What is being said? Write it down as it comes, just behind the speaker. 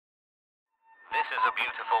is a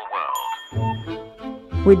Beautiful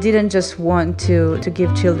World. We didn't just want to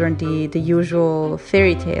give children the usual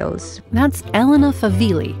fairy tales. That's Elena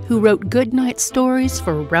Favilli, who wrote Goodnight Stories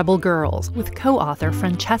for Rebel Girls with co-author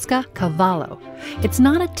Francesca Cavallo. It's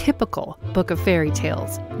not a typical book of fairy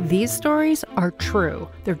tales. These stories are true.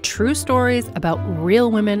 They're true stories about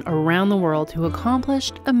real women around the world who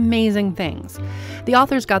accomplished amazing things. The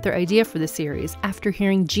authors got their idea for the series after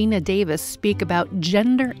hearing Gina Davis speak about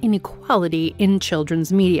gender inequality in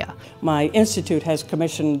children's media. My institute has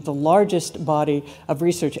commissioned the largest body of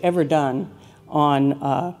research ever done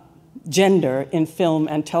on gender in film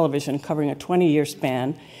and television, covering a 20-year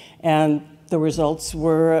span, and the results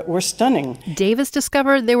were stunning. Davis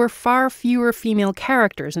discovered there were far fewer female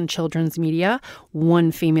characters in children's media,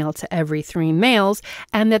 1 female to every 3 males,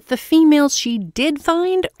 and that the females she did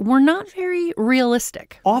find were not very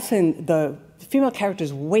realistic. Often the female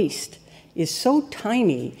character's waist is so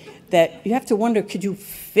tiny that you have to wonder, could you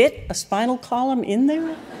fit a spinal column in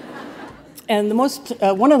there? And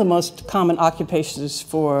one of the most common occupations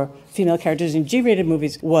for female characters in G-rated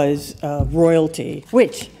movies was royalty,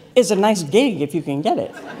 which is a nice gig if you can get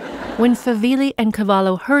it. When Favilli and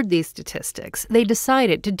Cavallo heard these statistics, they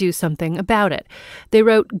decided to do something about it. They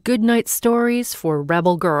wrote Goodnight Stories for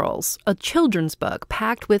Rebel Girls, a children's book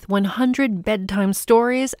packed with 100 bedtime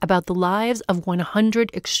stories about the lives of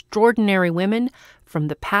 100 extraordinary women from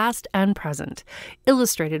the past and present,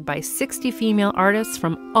 illustrated by 60 female artists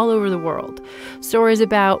from all over the world. Stories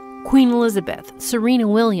about Queen Elizabeth, Serena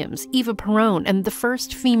Williams, Eva Peron, and the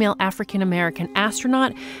first female African-American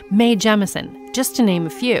astronaut, Mae Jemison, just to name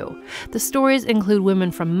a few. The stories include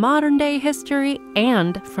women from modern-day history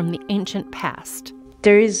and from the ancient past.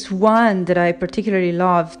 There is one that I particularly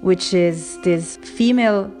love, which is this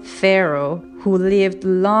female pharaoh who lived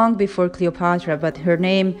long before Cleopatra, but her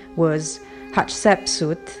name was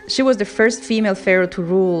Hatshepsut. She was the first female pharaoh to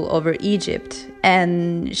rule over Egypt,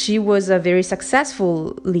 and she was a very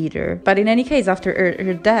successful leader. But in any case, after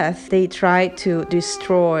her death, they tried to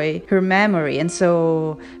destroy her memory, and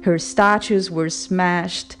so her statues were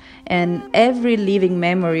smashed, and every living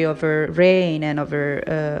memory of her reign and of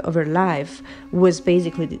her life was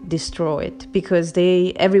basically destroyed, because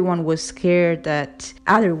everyone was scared that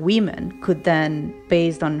other women could then,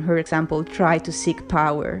 based on her example, try to seek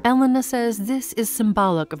power. Elena says this is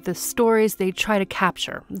symbolic of the stories they try to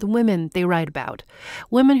capture, the women they write about,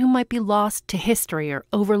 women who might be lost to history or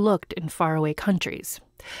overlooked in faraway countries.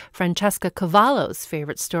 Francesca Cavallo's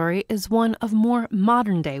favorite story is one of more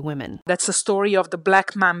modern-day women. That's the story of the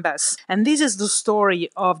Black Mambas. And this is the story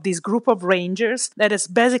of this group of rangers that has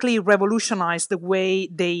basically revolutionized the way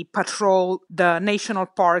they patrol the national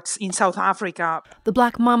parks in South Africa. The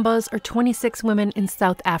Black Mambas are 26 women in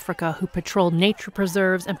South Africa who patrol nature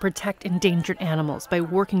preserves and protect endangered animals by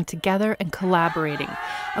working together and collaborating.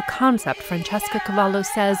 A concept, Francesca Cavallo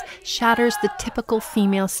says, shatters the typical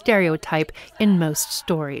female stereotype in most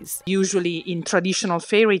stories. Usually in traditional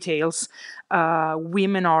fairy tales,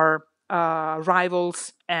 women are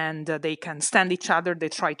rivals and they can stand each other, they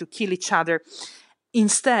try to kill each other.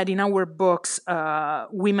 Instead, in our books,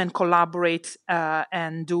 women collaborate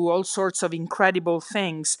and do all sorts of incredible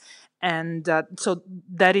things. And so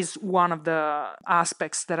that is one of the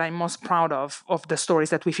aspects that I'm most proud of the stories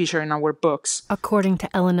that we feature in our books. According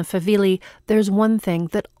to Elena Favilli, there's one thing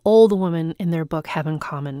that all the women in their book have in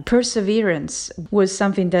common. Perseverance was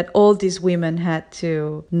something that all these women had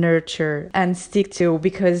to nurture and stick to,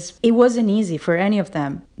 because it wasn't easy for any of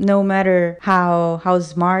them. No matter how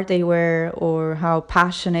smart they were or how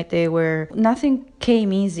passionate they were, nothing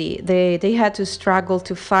came easy. They had to struggle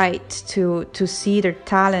to fight, to see their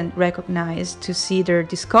talent recognized, to see their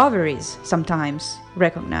discoveries sometimes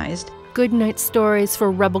recognized. Goodnight Stories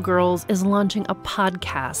for Rebel Girls is launching a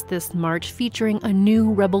podcast this March featuring a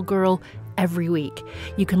new rebel girl every week.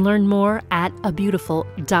 You can learn more at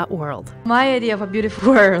abeautiful.world. My idea of a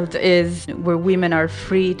beautiful world is where women are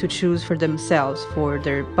free to choose for themselves, for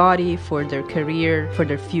their body, for their career, for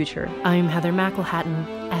their future. I'm Heather McElhatton,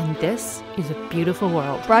 and this is A Beautiful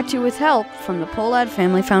World. Brought to you with help from the Pohlad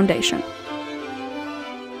Family Foundation.